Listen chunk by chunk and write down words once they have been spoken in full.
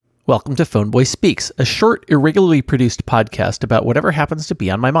Welcome to PhoneBoy Speaks, a short, irregularly produced podcast about whatever happens to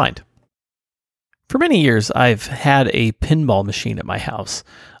be on my mind. For many years, I've had a pinball machine at my house.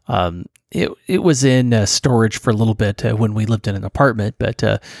 It was in storage for a little bit when we lived in an apartment, but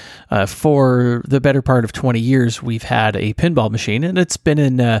for the better part of 20 years, we've had a pinball machine, and it's been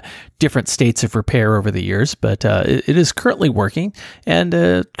in different states of repair over the years, but it is currently working, and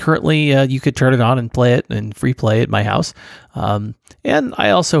currently you could turn it on and play it and free play at my house. And I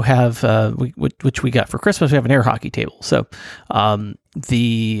also have, which we got for Christmas, we have an air hockey table. So, I've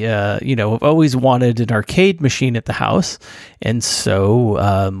always wanted an arcade machine at the house. And so,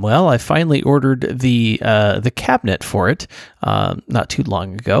 I finally ordered the cabinet for it, not too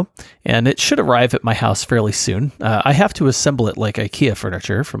long ago, and it should arrive at my house fairly soon. I have to assemble it like IKEA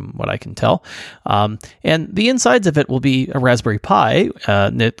furniture from what I can tell. And the insides of it will be a Raspberry Pi.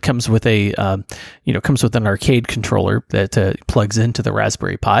 And it comes with an arcade controller that plugs into the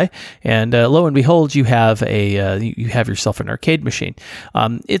Raspberry Pi, and lo and behold, you have yourself an arcade machine.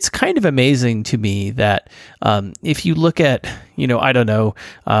 It's kind of amazing to me that if you look at a late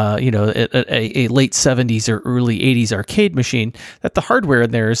 70s or early 80s arcade machine, that the hardware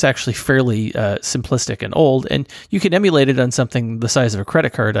in there is actually fairly simplistic and old, and you can emulate it on something the size of a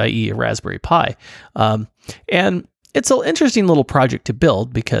credit card, i.e. a Raspberry Pi. And it's an interesting little project to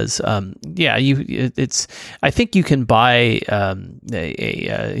build because, I think you can buy a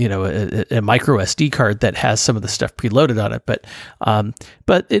micro SD card that has some of the stuff preloaded on it, but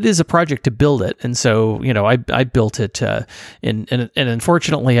it is a project to build it, and so I built it, and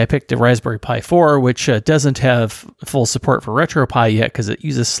unfortunately I picked a Raspberry Pi 4, which doesn't have full support for RetroPie yet because it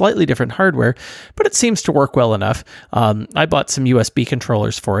uses slightly different hardware, but it seems to work well enough. I bought some USB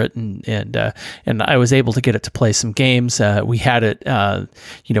controllers for it, and I was able to get it to play some games. We had it, at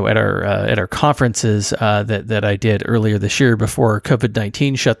our conferences that I did earlier this year before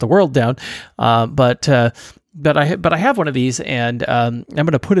COVID-19 shut the world down. But I have one of these, and I'm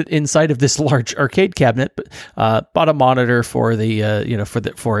going to put it inside of this large arcade cabinet. Bought a monitor for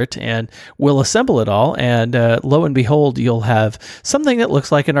for it, and we'll assemble it all. And lo and behold, you'll have something that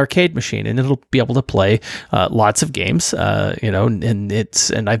looks like an arcade machine, and it'll be able to play lots of games.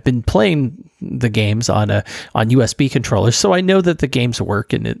 And I've been playing the games on USB controllers, so I know that the games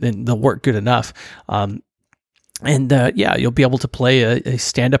work and they'll work good enough. You'll be able to play a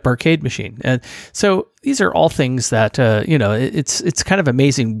stand-up arcade machine. And so these are all things that, it's kind of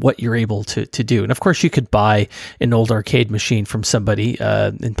amazing what you're able to do. And of course you could buy an old arcade machine from somebody,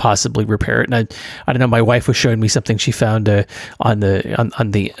 and possibly repair it. And I don't know, my wife was showing me something she found, on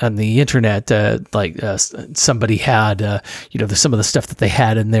the internet, somebody had, some of the stuff that they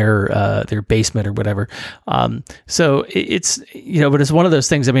had in their basement or whatever. So it's, but it's one of those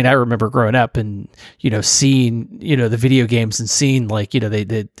things. I mean, I remember growing up and, seeing, the video games and seeing one of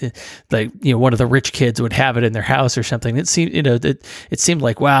the rich kids would have it in their house or something. It seemed, it seemed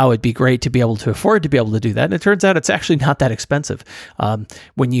like, wow, it'd be great to be able to afford to be able to do that. And it turns out it's actually not that expensive.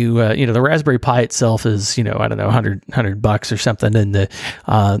 When you, the Raspberry Pi itself is, $100 or something. And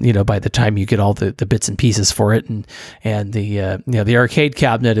by the time you get all the bits and pieces for it, and the arcade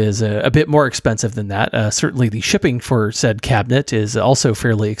cabinet is a bit more expensive than that. Certainly the shipping for said cabinet is also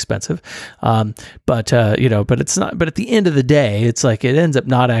fairly expensive. But it's not, but at the end of the day, it's like, it ends up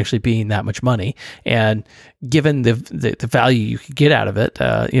not actually being that much money. And given the value you could get out of it,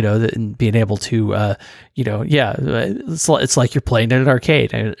 and being able to, it's like you're playing at an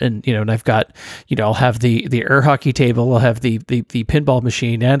arcade, and I've got, I'll have the air hockey table, I'll have the pinball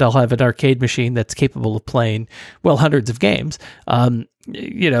machine, and I'll have an arcade machine that's capable of playing, hundreds of games.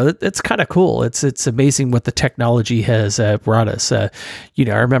 It's kind of cool. It's amazing what the technology has brought us. I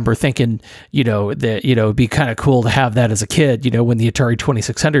remember thinking, that, it'd be kind of cool to have that as a kid, when the Atari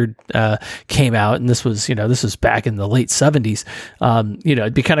 2600 came out, and this was back in the late 70s.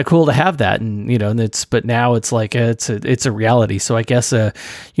 It'd be kind of cool to have that, but now it's like it's a reality. So I guess I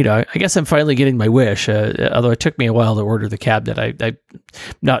guess I'm finally getting my wish. Although it took me a while to order the cabinet, I'm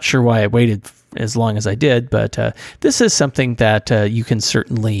not sure why I waited as long as I did, but this is something that you can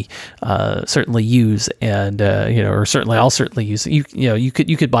certainly use, and or certainly I'll certainly use it. You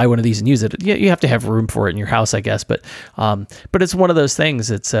could buy one of these and use it. You have to have room for it in your house, I guess, but it's one of those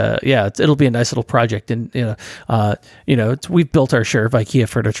things. It'll be a nice little project, and we've built our share of IKEA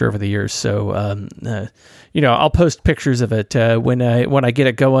furniture over the years, so I'll post pictures of it when I get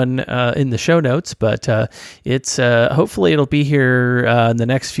it going in the show notes, but it's hopefully it'll be here in the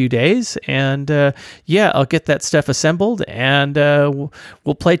next few days, and and I'll get that stuff assembled, and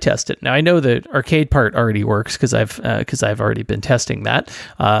we'll play test it. Now I know the arcade part already works because I've already been testing that.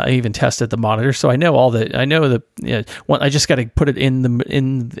 I even tested the monitor, so I know I just got to put it in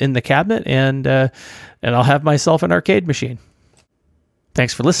the cabinet, and I'll have myself an arcade machine.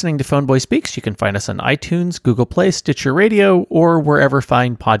 Thanks for listening to PhoneBoy Speaks. You can find us on iTunes, Google Play, Stitcher Radio, or wherever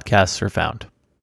fine podcasts are found.